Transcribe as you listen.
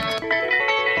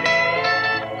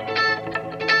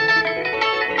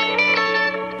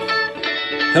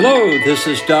Hello, this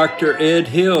is Dr. Ed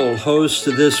Hill, host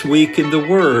of This Week in the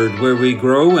Word, where we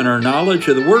grow in our knowledge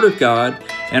of the Word of God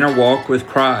and our walk with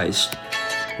Christ.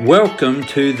 Welcome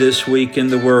to This Week in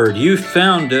the Word. You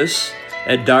found us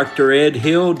at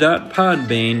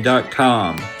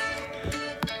dredhill.podbean.com.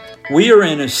 We are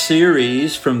in a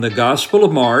series from the Gospel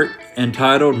of Mark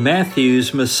entitled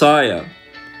Matthew's Messiah.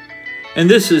 And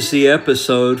this is the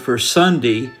episode for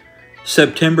Sunday,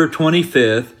 September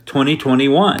 25th,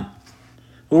 2021.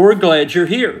 Well, we're glad you're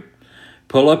here.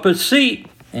 Pull up a seat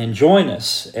and join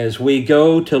us as we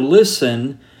go to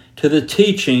listen to the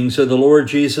teachings of the Lord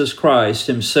Jesus Christ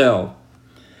Himself.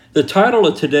 The title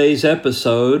of today's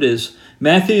episode is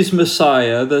Matthew's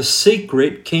Messiah, the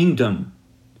Secret Kingdom.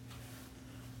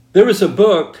 There was a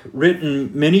book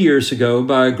written many years ago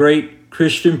by a great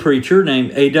Christian preacher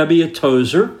named A.W.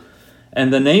 Tozer,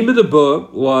 and the name of the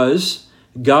book was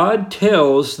God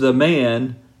Tells the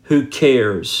Man Who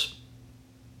Cares.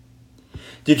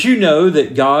 Did you know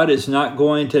that God is not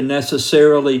going to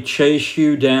necessarily chase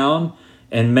you down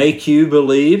and make you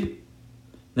believe?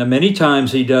 Now, many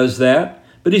times He does that,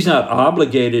 but He's not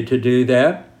obligated to do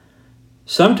that.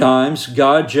 Sometimes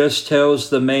God just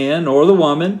tells the man or the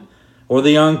woman or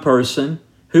the young person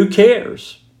who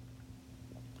cares.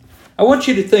 I want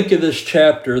you to think of this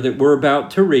chapter that we're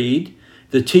about to read,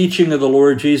 the teaching of the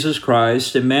Lord Jesus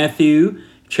Christ in Matthew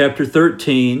chapter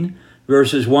 13,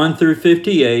 verses 1 through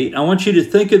 58. I want you to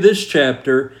think of this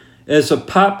chapter as a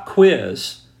pop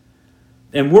quiz.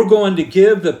 And we're going to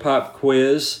give the pop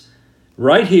quiz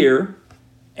right here.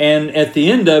 And at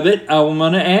the end of it, I'm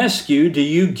going to ask you, do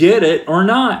you get it or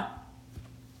not?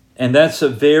 And that's a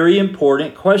very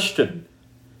important question.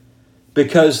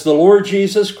 Because the Lord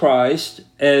Jesus Christ,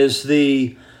 as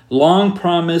the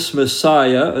long-promised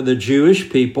Messiah of the Jewish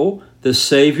people, the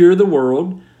Savior of the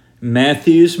world,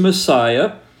 Matthew's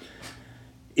Messiah,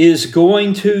 is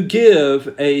going to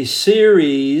give a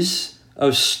series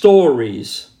of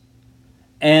stories.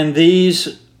 And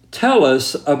these tell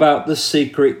us about the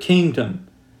secret kingdom.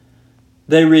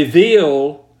 They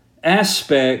reveal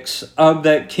aspects of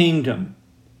that kingdom.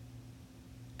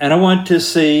 And I want to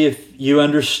see if you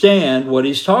understand what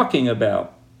he's talking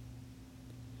about.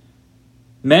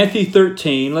 Matthew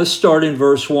 13, let's start in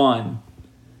verse 1.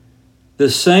 The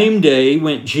same day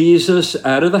went Jesus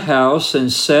out of the house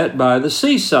and sat by the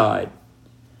seaside.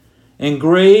 And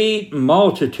great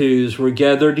multitudes were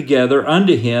gathered together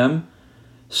unto him,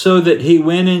 so that he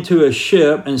went into a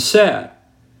ship and sat.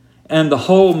 And the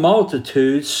whole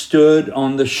multitude stood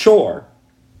on the shore.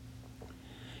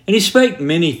 And he spake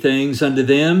many things unto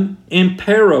them in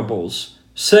parables,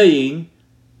 saying,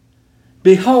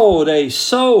 Behold, a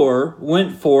sower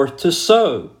went forth to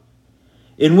sow.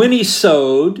 And when he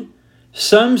sowed,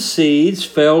 some seeds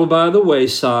fell by the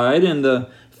wayside, and the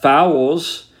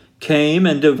fowls came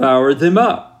and devoured them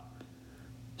up.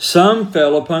 Some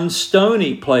fell upon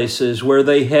stony places where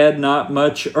they had not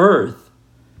much earth,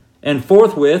 and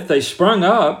forthwith they sprung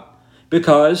up,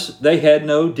 because they had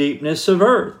no deepness of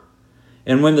earth.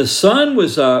 And when the sun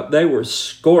was up, they were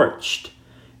scorched,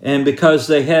 and because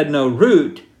they had no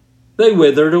root, they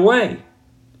withered away.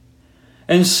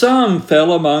 And some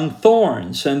fell among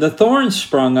thorns, and the thorns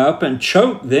sprung up and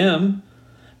choked them.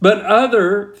 But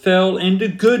other fell into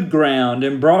good ground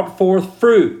and brought forth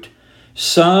fruit,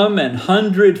 some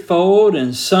 100-fold,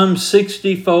 and some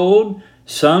 60-fold,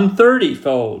 some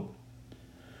 30-fold.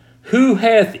 Who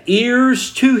hath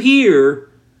ears to hear,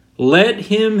 let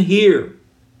him hear.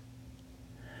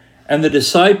 And the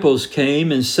disciples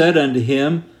came and said unto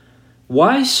him,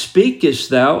 Why speakest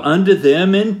thou unto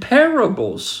them in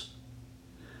parables?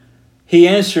 He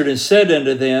answered and said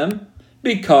unto them,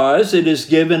 Because it is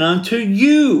given unto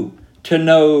you to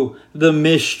know the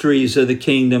mysteries of the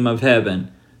kingdom of heaven,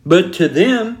 but to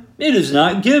them it is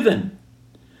not given.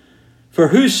 For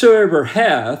whosoever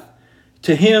hath,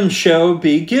 to him shall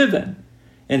be given,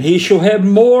 and he shall have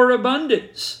more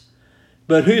abundance.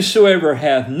 But whosoever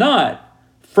hath not,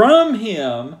 from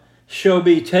him shall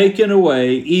be taken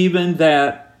away even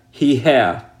that he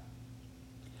hath.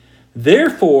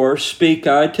 Therefore speak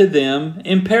I to them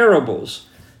in parables,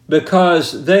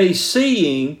 because they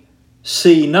seeing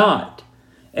see not,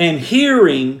 and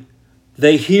hearing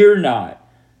they hear not,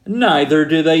 neither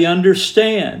do they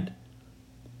understand.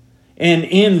 And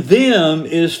in them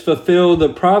is fulfilled the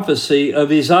prophecy of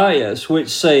Esaias, which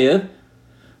saith,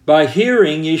 By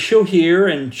hearing ye shall hear,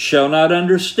 and shall not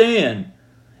understand,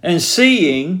 and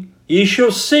seeing ye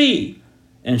shall see,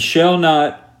 and shall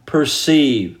not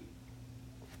perceive.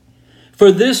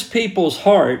 For this people's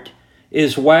heart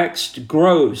is waxed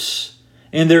gross,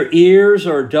 and their ears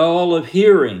are dull of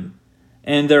hearing,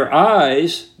 and their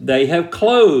eyes they have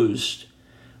closed,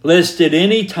 lest at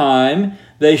any time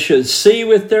they should see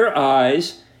with their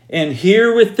eyes, and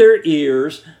hear with their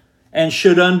ears, and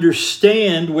should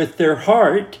understand with their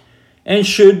heart, and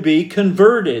should be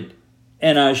converted,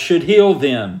 and I should heal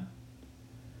them.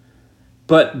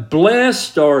 But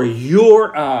blessed are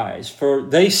your eyes, for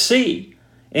they see,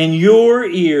 and your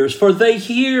ears, for they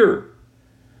hear.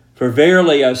 For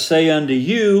verily I say unto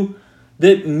you,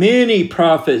 that many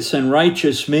prophets and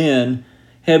righteous men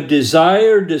have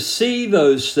desired to see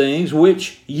those things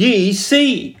which ye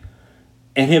see,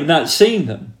 and have not seen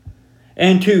them,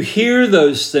 and to hear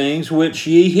those things which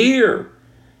ye hear,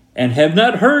 and have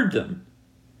not heard them.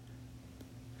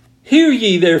 Hear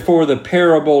ye therefore the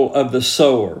parable of the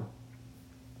sower.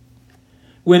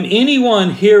 When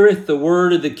anyone heareth the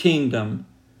word of the kingdom,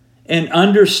 and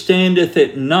understandeth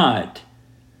it not,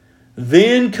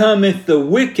 then cometh the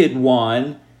wicked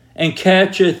one, and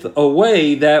catcheth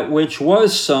away that which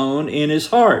was sown in his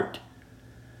heart.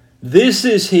 This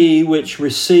is he which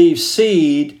receives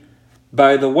seed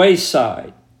by the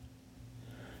wayside.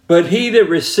 But he that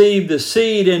received the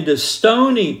seed into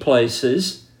stony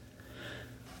places,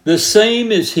 the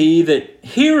same is he that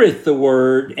heareth the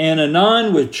word, and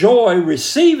anon with joy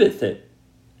receiveth it.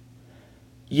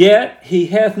 Yet he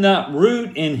hath not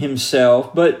root in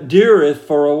himself, but dureth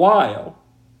for a while.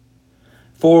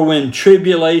 For when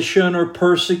tribulation or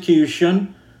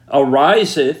persecution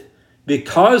ariseth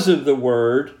because of the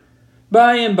word,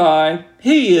 by and by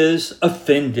he is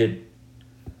offended.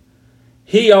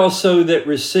 He also that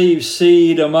receives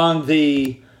seed among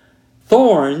the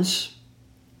thorns,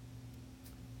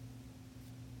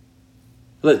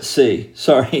 verse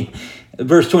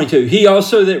 22. He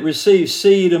also that receives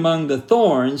seed among the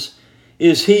thorns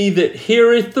is he that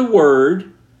heareth the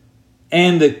word,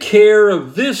 and the care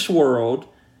of this world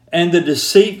and the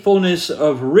deceitfulness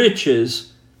of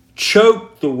riches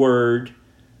choke the word,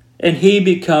 and he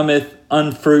becometh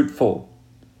unfruitful.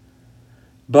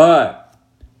 But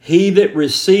he that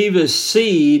receiveth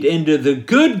seed into the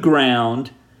good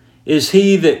ground is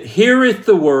he that heareth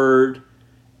the word,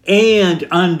 and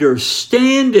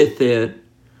understandeth it,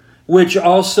 which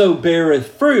also beareth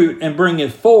fruit, and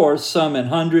bringeth forth some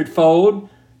 100-fold,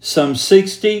 some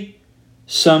 60,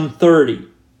 some 30.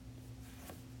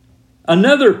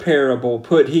 Another parable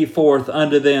put he forth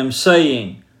unto them,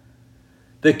 saying,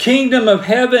 The kingdom of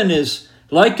heaven is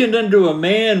likened unto a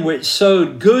man which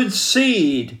sowed good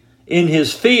seed in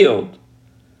his field.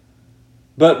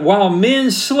 But while men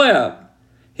slept,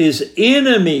 his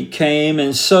enemy came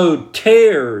and sowed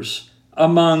tares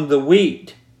among the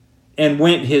wheat, and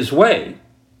went his way.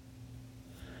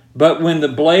 But when the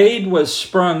blade was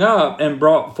sprung up and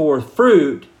brought forth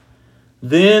fruit,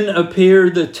 then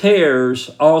appeared the tares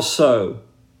also.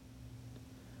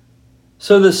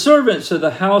 So the servants of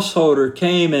the householder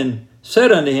came and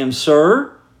said unto him,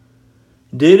 Sir,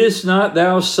 didst not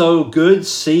thou sow good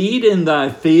seed in thy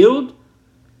field?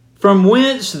 From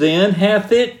whence then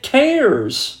hath it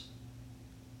tares?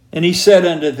 And he said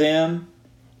unto them,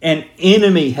 An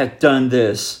enemy hath done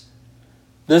this.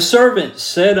 The servant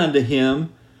said unto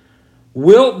him,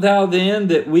 Wilt thou then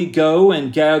that we go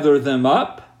and gather them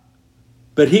up?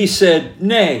 But he said,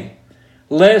 Nay,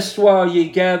 lest while ye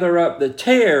gather up the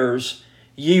tares,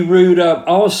 ye root up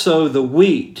also the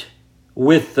wheat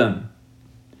with them.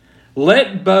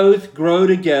 Let both grow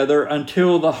together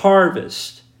until the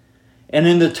harvest. And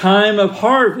in the time of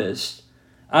harvest,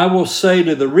 I will say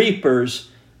to the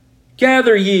reapers,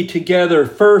 Gather ye together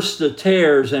first the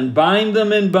tares, and bind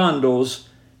them in bundles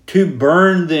to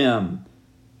burn them,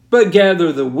 but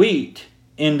gather the wheat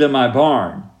into my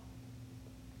barn.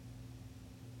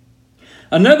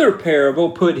 Another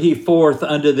parable put he forth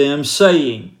unto them,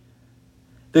 saying,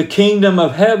 The kingdom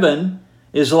of heaven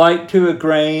is like to a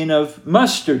grain of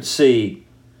mustard seed,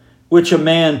 which a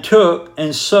man took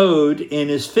and sowed in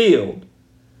his field,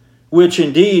 which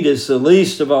indeed is the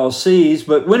least of all seeds,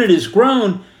 but when it is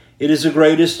grown, it is the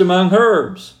greatest among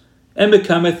herbs, and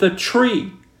becometh a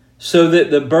tree, so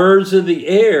that the birds of the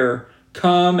air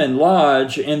come and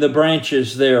lodge in the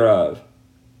branches thereof.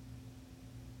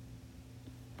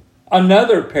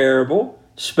 Another parable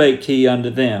spake he unto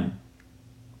them.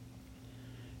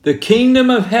 The kingdom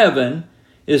of heaven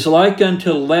is like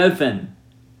unto leaven,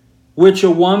 which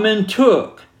a woman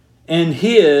took and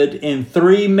hid in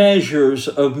 3 measures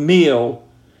of meal,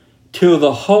 till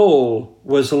the whole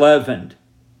was leavened.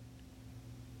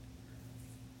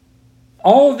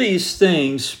 All these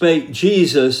things spake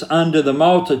Jesus unto the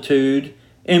multitude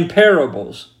in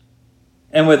parables,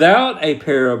 and without a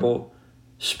parable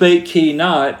spake he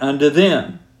not unto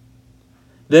them,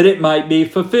 that it might be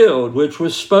fulfilled, which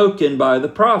was spoken by the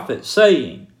prophet,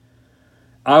 saying,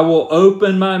 I will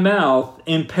open my mouth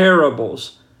in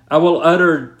parables. I will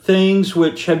utter things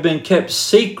which have been kept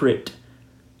secret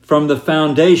from the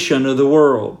foundation of the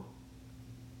world.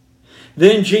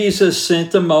 Then Jesus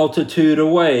sent the multitude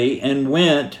away and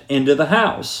went into the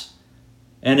house.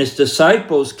 And his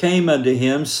disciples came unto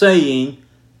him, saying,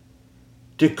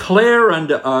 Declare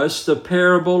unto us the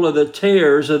parable of the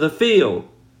tares of the field.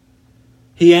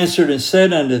 He answered and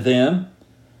said unto them,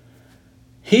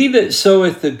 He that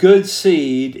soweth the good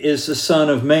seed is the Son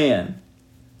of Man.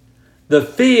 The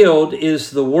field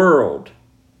is the world.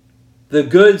 The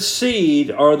good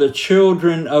seed are the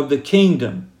children of the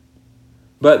kingdom,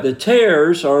 but the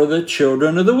tares are the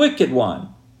children of the wicked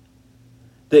one.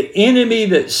 The enemy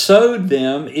that sowed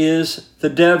them is the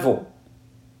devil.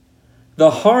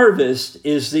 The harvest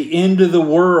is the end of the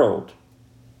world,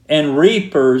 and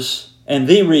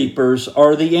the reapers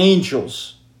are the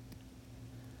angels.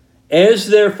 As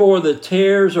therefore the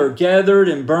tares are gathered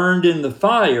and burned in the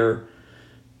fire,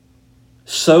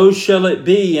 so shall it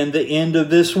be in the end of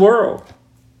this world.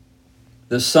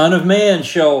 The Son of Man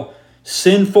shall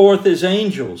send forth his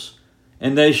angels,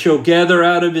 and they shall gather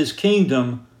out of his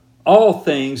kingdom all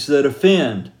things that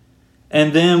offend,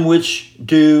 and them which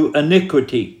do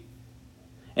iniquity,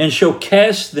 and shall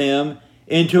cast them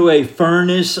into a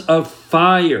furnace of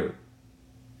fire.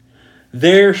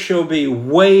 There shall be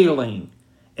wailing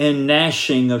and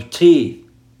gnashing of teeth.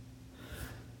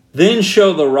 Then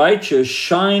shall the righteous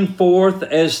shine forth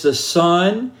as the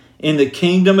sun in the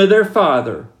kingdom of their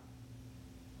Father.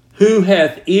 Who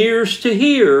hath ears to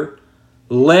hear,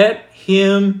 let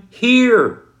him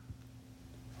hear.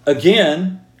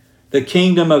 Again, the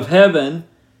kingdom of heaven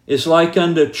is like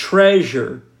unto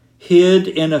treasure hid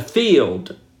in a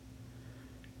field,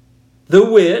 the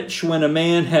which, when a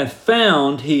man hath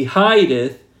found, he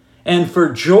hideth, and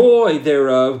for joy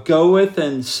thereof goeth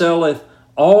and selleth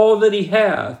all that he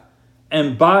hath,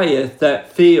 and buyeth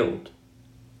that field.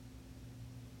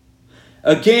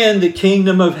 Again, the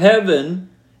kingdom of heaven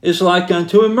is like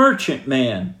unto a merchant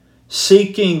man,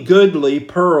 seeking goodly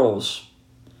pearls,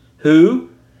 who,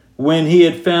 when he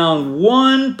had found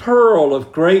one pearl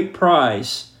of great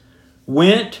price,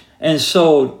 went and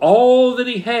sold all that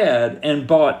he had and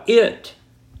bought it.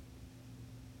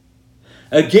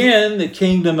 Again, the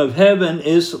kingdom of heaven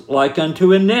is like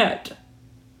unto a net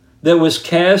that was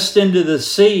cast into the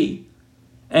sea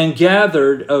and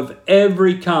gathered of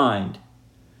every kind,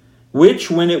 which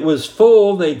when it was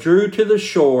full they drew to the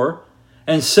shore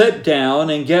and set down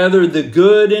and gathered the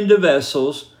good into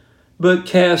vessels, but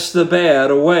cast the bad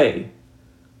away.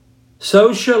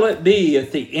 So shall it be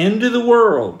at the end of the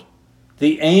world.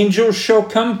 The angels shall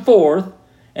come forth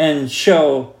and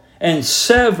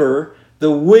sever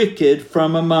the wicked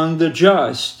from among the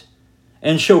just,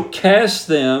 and shall cast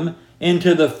them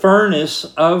into the furnace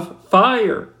of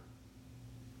fire.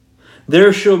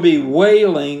 There shall be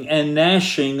wailing and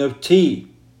gnashing of teeth.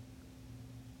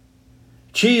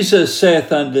 Jesus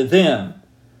saith unto them,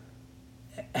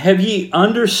 Have ye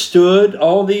understood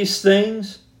all these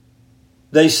things?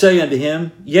 They say unto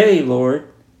him, Yea, Lord.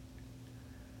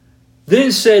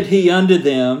 Then said he unto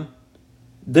them,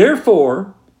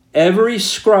 Therefore every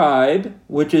scribe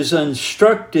which is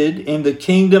instructed in the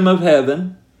kingdom of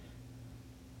heaven.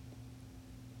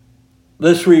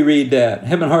 Let's reread that. I'm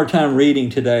having a hard time reading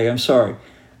today. I'm sorry.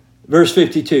 Verse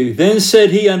 52. Then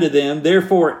said he unto them,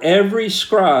 Therefore every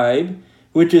scribe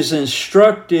which is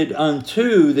instructed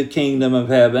unto the kingdom of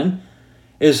heaven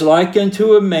is like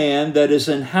unto a man that is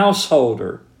an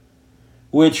householder,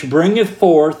 which bringeth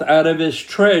forth out of his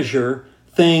treasure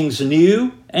things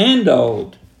new and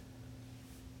old.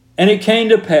 And it came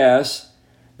to pass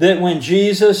that when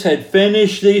Jesus had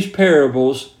finished these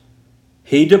parables,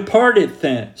 he departed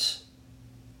thence.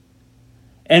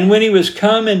 And when he was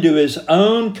come into his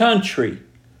own country,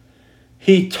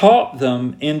 he taught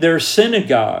them in their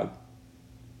synagogue,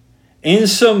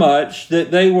 insomuch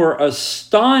that they were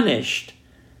astonished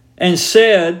and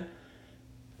said,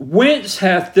 Whence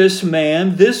hath this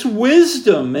man this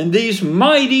wisdom and these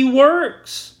mighty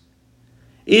works?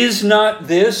 Is not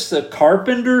this the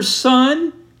carpenter's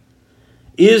son?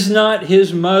 Is not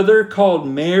his mother called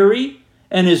Mary,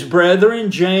 and his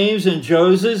brethren James and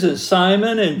Joseph and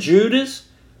Simon and Judas?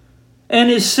 And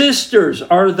his sisters,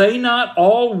 are they not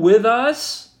all with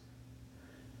us?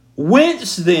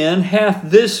 Whence then hath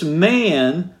this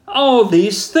man all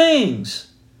these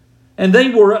things? And they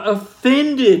were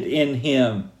offended in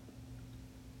him.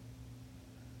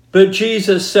 But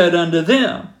Jesus said unto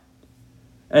them,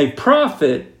 A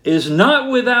prophet is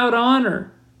not without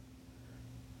honor,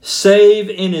 save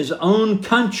in his own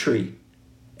country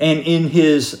and in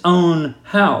his own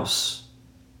house.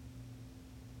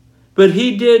 But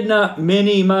he did not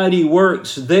many mighty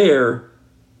works there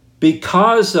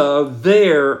because of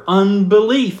their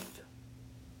unbelief.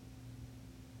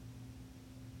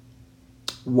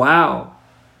 Wow.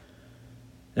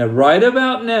 Now, right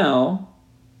about now,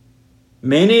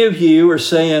 many of you are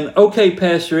saying, okay,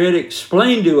 Pastor Ed,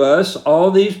 explain to us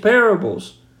all these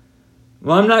parables.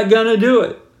 Well, I'm not going to do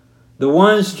it. The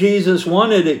ones Jesus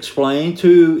wanted explained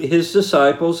to his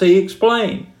disciples, he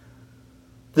explained.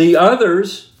 The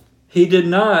others, he did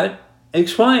not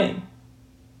explain.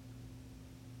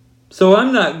 So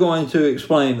I'm not going to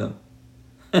explain them.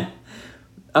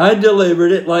 I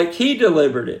delivered it like he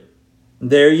delivered it.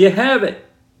 There you have it.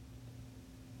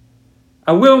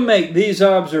 I will make these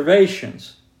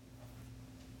observations.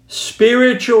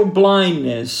 Spiritual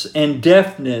blindness and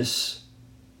deafness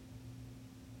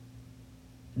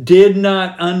did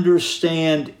not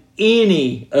understand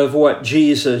any of what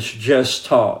Jesus just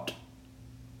taught.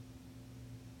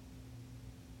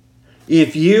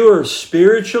 If you are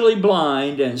spiritually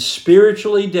blind and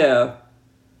spiritually deaf,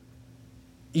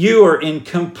 you are in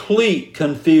complete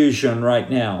confusion right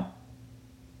now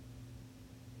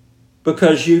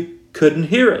because you couldn't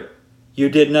hear it. You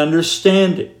didn't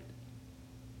understand it.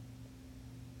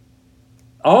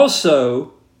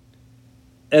 Also,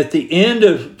 at the end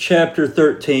of chapter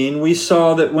 13, we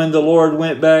saw that when the Lord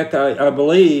went back, I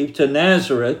believe, to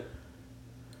Nazareth,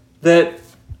 that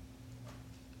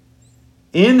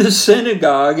in the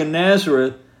synagogue in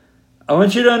Nazareth, I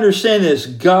want you to understand this,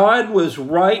 God was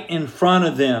right in front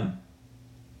of them.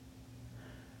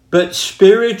 But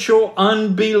spiritual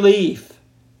unbelief,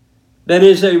 that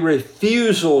is a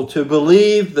refusal to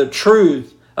believe the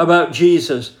truth about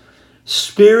Jesus,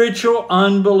 spiritual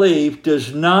unbelief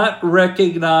does not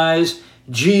recognize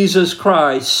Jesus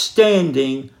Christ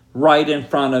standing right in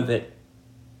front of it.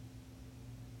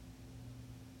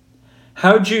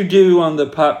 How'd you do on the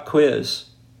pop quiz?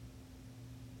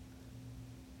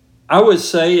 I would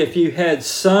say if you had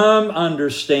some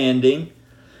understanding,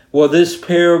 well, this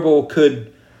parable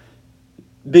could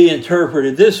be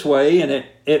interpreted this way and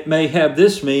it may have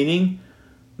this meaning,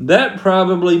 that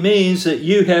probably means that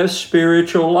you have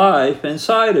spiritual life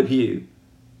inside of you.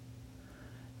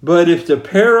 But if the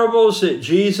parables that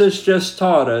Jesus just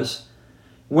taught us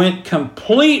went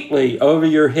completely over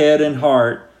your head and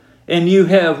heart, and you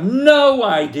have no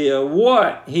idea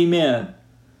what he meant,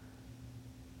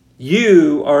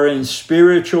 you are in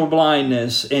spiritual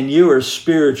blindness and you are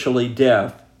spiritually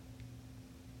deaf.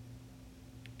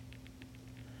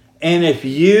 And if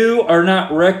you are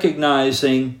not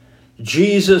recognizing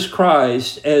Jesus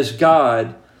Christ as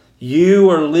God, you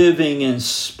are living in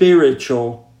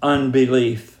spiritual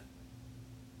unbelief.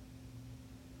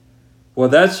 Well,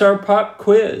 that's our pop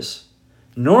quiz.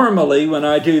 Normally, when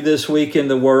I do This Week in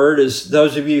the Word, as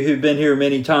those of you who've been here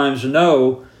many times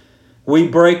know, we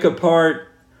break apart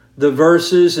the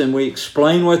verses and we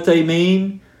explain what they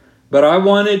mean. But I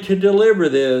wanted to deliver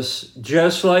this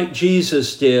just like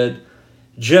Jesus did,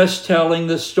 just telling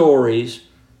the stories.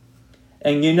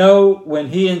 And you know, when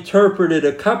he interpreted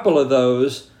a couple of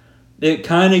those, it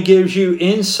kind of gives you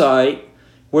insight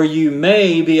where you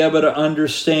may be able to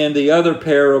understand the other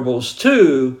parables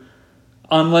too,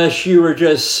 unless you are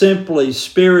just simply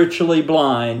spiritually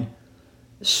blind,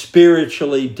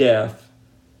 spiritually deaf,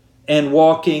 and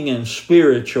walking in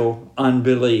spiritual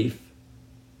unbelief.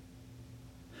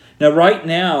 Now, right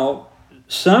now,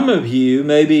 some of you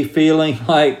may be feeling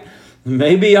like,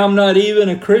 maybe I'm not even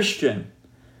a Christian.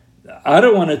 I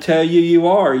don't want to tell you you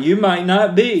are. You might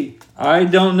not be. I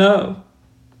don't know.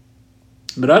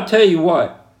 But I'll tell you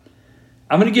what.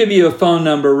 I'm going to give you a phone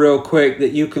number real quick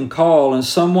that you can call and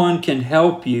someone can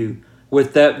help you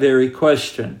with that very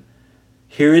question.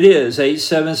 Here it is,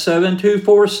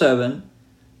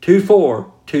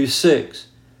 877-247-2426.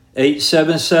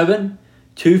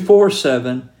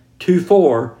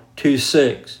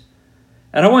 877-247-2426.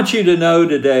 And I want you to know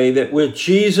today that with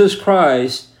Jesus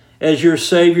Christ as your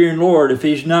Savior and Lord, if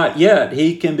He's not yet,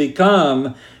 He can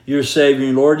become your Savior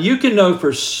and Lord. You can know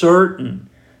for certain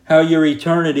how your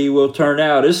eternity will turn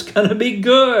out. It's going to be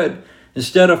good.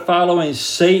 Instead of following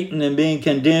Satan and being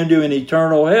condemned to an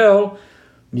eternal hell,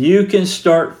 you can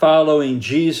start following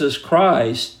Jesus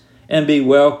Christ and be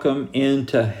welcomed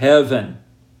into heaven.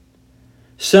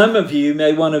 Some of you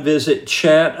may want to visit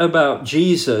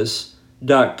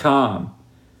chataboutjesus.com.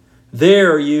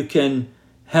 There you can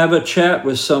have a chat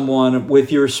with someone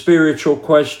with your spiritual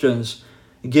questions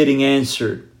getting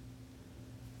answered.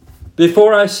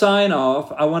 Before I sign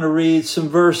off, I want to read some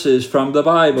verses from the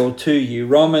Bible to you.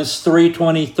 Romans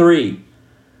 3:23.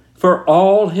 For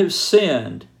all have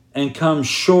sinned and come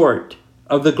short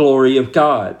of the glory of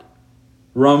God.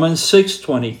 Romans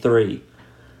 6:23.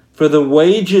 For the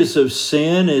wages of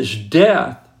sin is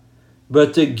death,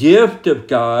 but the gift of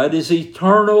God is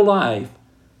eternal life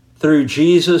through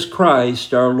Jesus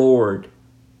Christ our Lord.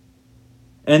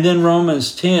 And then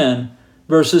Romans 10,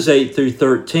 verses 8 through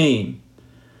 13.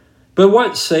 But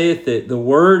what saith it? The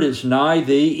word is nigh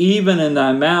thee, even in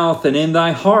thy mouth and in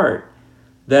thy heart.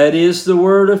 That is the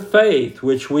word of faith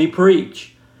which we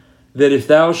preach, that if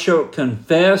thou shalt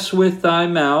confess with thy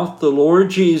mouth the Lord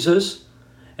Jesus,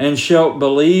 and shalt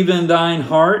believe in thine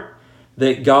heart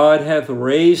that God hath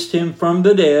raised him from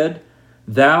the dead,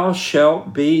 thou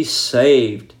shalt be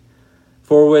saved.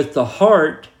 For with the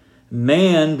heart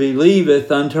man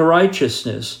believeth unto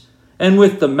righteousness, and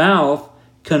with the mouth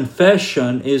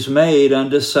confession is made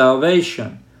unto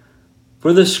salvation.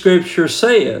 For the Scripture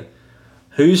saith,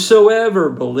 Whosoever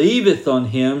believeth on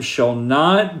him shall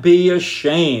not be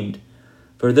ashamed.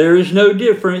 For there is no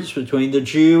difference between the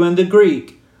Jew and the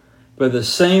Greek. For the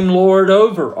same Lord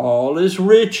over all is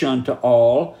rich unto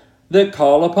all that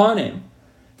call upon him.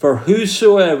 For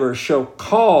whosoever shall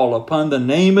call upon the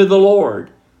name of the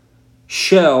Lord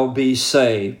shall be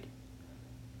saved.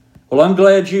 Well, I'm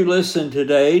glad you listened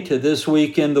today to This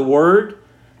Week in the Word.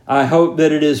 I hope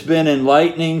that it has been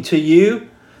enlightening to you.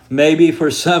 Maybe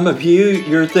for some of you,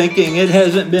 you're thinking it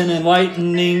hasn't been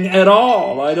enlightening at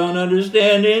all. I don't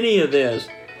understand any of this.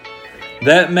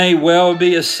 That may well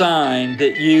be a sign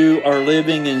that you are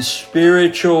living in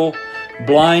spiritual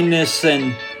blindness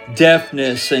and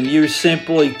deafness, and you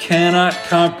simply cannot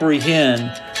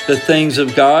comprehend the things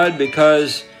of God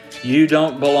because you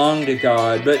don't belong to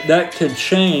God. But that could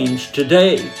change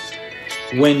today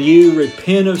when you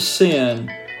repent of sin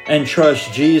and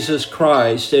trust Jesus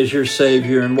Christ as your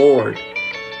Savior and Lord.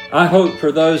 I hope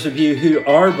for those of you who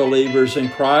are believers in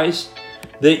Christ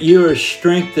that you are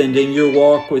strengthened in your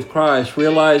walk with Christ,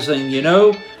 realizing,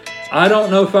 I don't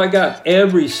know if I got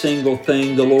every single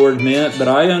thing the Lord meant, but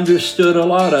I understood a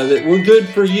lot of it. Well, good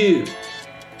for you.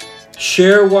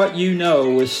 Share what you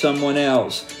know with someone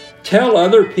else. Tell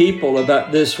other people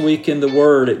about This Week in the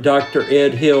Word at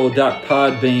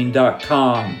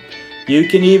dredhill.podbean.com. You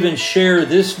can even share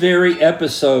this very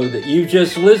episode that you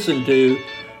just listened to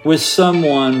with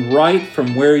someone right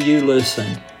from where you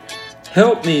listened.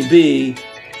 Help me be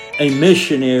a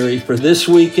missionary for This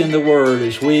Week in the Word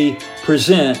as we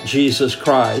present Jesus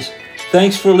Christ.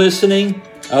 Thanks for listening.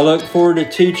 I look forward to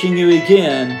teaching you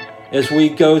again as we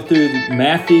go through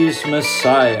Matthew's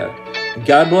Messiah.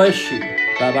 God bless you.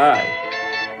 Bye-bye.